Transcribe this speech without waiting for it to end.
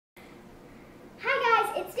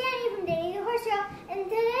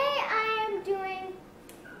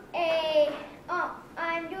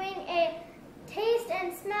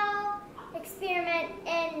experiment,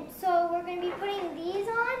 and so we're going to be putting these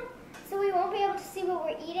on, so we won't be able to see what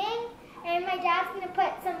we're eating. And my dad's going to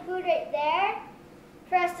put some food right there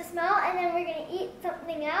for us to smell, and then we're going to eat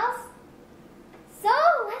something else. So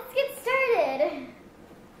let's get started.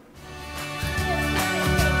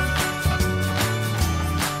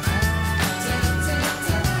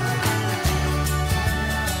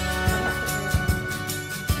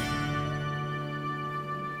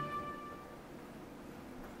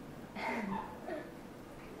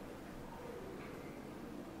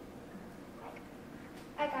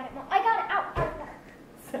 I got it. No, I got it. Out.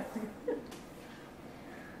 Sorry.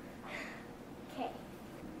 Okay.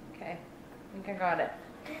 Okay, I think I got it.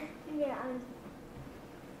 Yeah.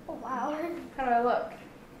 Oh wow. How do I look?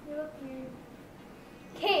 You look weird.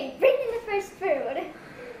 Okay, bring in the first food.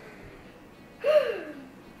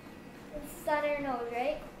 It's on our nose,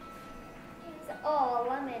 right? It's all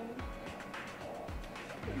lemon.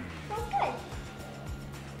 Smells good.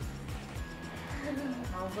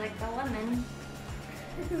 Smells like the lemon.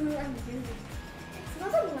 Lemon juice. It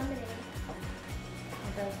smells like lemonade. It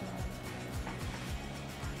does smell.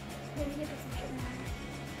 Maybe you put some sugar on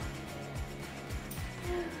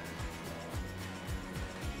it.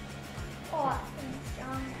 Oh, it's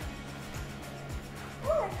strong.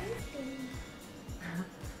 Oh, it's tasty.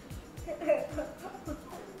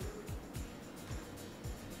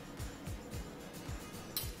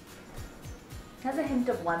 It has a hint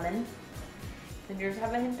of lemon. Did yours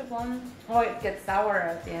have a hint of lemon? Oh, it gets sour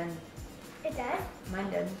at the end. It does? Mine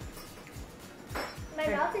did. My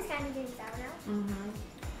Sure. mouth is kind of getting sour now. Mm-hmm.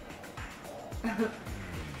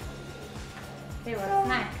 Hey, what's So,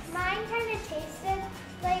 next? mine kind of tasted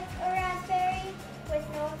like a raspberry with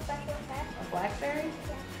no special effect. A blackberry?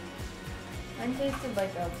 Yeah. Mine tasted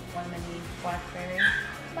like a lemony blackberry.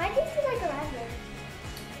 Mine tasted like a raspberry.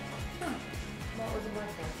 Huh. What was a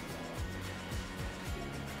blackberry?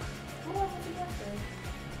 What was a blackberry?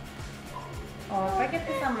 Oh, if I get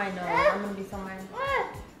this on my nose, I'm gonna be somewhere. What?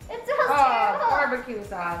 It smells Oh, terrible. barbecue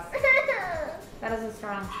sauce. That is a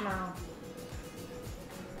strong smell.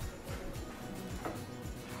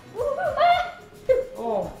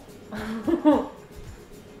 Oh.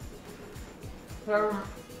 So,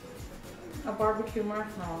 a barbecue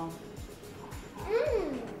marshmallow.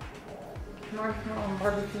 Mmm. Marshmallow and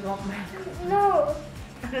barbecue don't mix. No.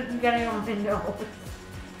 It's getting on my nose.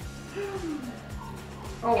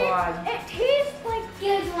 Oh God. It tastes like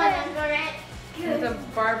good lemon on it. It's a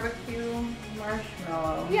barbecue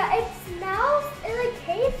marshmallow. Yeah, it smells, it like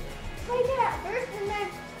tastes like it at first, and then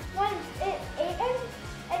when it ate it,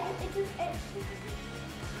 and it just,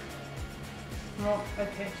 Well, it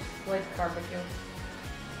tastes like barbecue.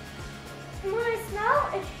 and when I smell,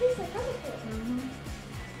 it tastes like barbecue. Mm-hmm.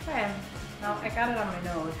 Okay. Now I got it on my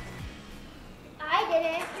nose. I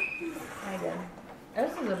didn't. I did.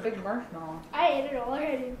 This is a big marshmallow. I ate it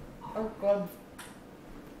already. Oh, good.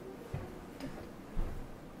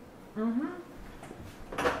 Mm-hmm.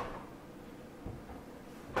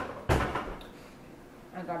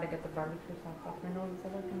 I gotta get the barbecue sauce off my nose so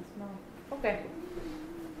I can smell. Okay.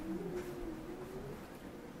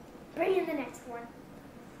 Bring in the next one.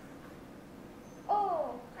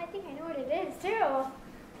 Oh, I think I know what it is too.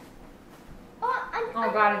 Oh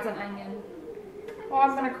God, it's an onion. Oh,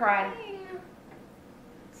 I'm gonna cry.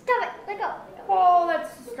 Stop it. Let go. Oh,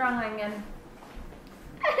 that's a strong onion.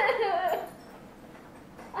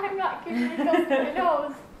 I'm not kidding. It goes to my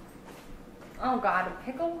nose. Oh God, a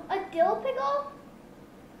pickle? A dill pickle?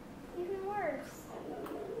 Even worse.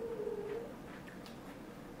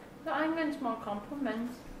 The onion small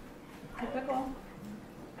compliments. The pickle.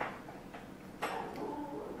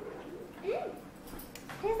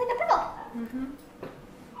 Tastes like a pickle. Mm-hmm.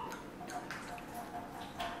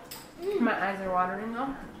 My eyes are watering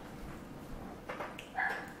though.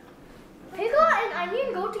 Pickle and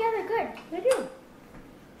onion go together good. They do.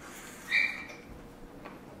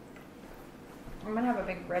 I'm gonna have a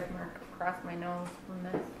big red mark across my nose from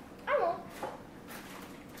this. I won't.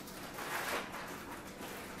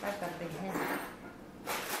 I've got a big head.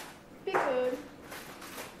 Be good.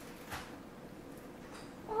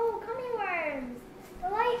 Oh, gummy worms.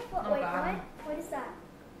 Delightful. Oh, Wait, God. what? What is that?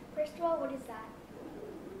 First of all, what is that?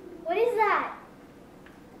 What is that?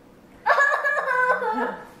 What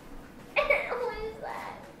is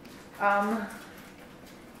that?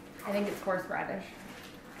 I think it's horseradish.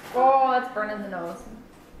 Oh, that's burning the nose.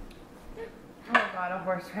 Oh God, a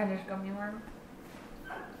horseradish gummy worm.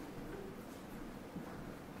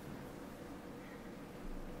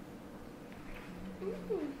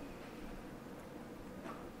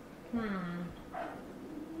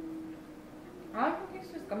 I think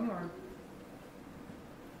it's just gummy worm.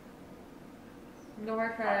 The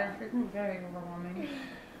horseradish is very overwhelming.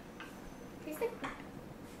 Tastes like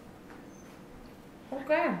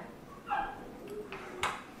Okay.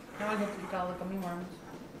 Now I get to eat all the gummy worms.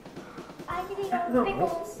 I can eat all the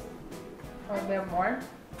pickles. Oh, we have more?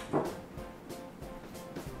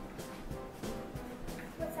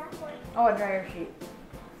 What's that for? Oh, a dryer sheet.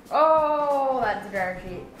 Oh, that's a dryer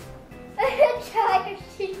sheet. Dryer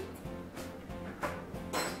sheet.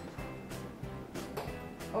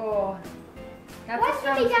 Oh. That's What a could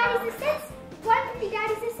strong be smell. daddy's assist? What could be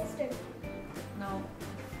daddy's sister? No.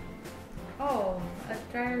 Oh, a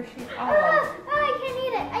dryer sheet. Oh, Oh. I can't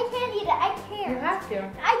eat it. I can't eat it. I can't. You have to.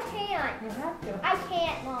 I can't. You have to. I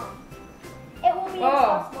can't, Mom. It will be Oh.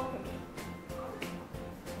 impossible for me.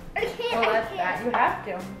 I can't. Oh, I that's can't. that. You have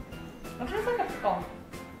to. It's just like a pickle.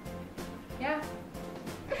 Yeah.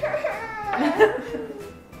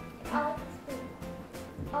 Oh, spoon.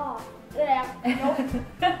 Oh, yeah. Nope.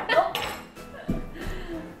 Nope.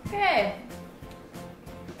 Okay.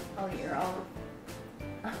 I'll eat your olive.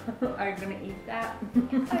 Are you gonna eat that?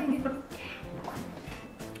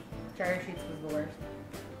 Dryer sheets was the worst.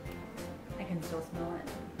 I can still smell it.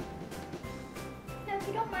 No, if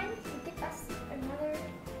you don't mind, you get us another.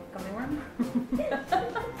 Gummy worm?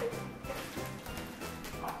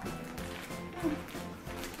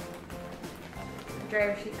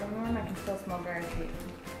 Dryer sheet gummy worm? I can still smell dryer sheet.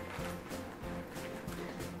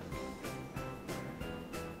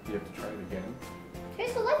 You have to try it again.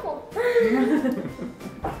 Here's delightful.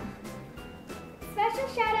 Special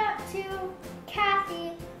shout out to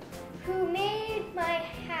Kathy, who made my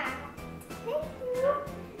hat. Thank you.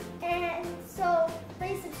 And so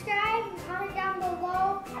please subscribe and comment down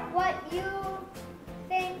below what you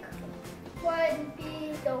think would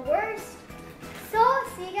be the worst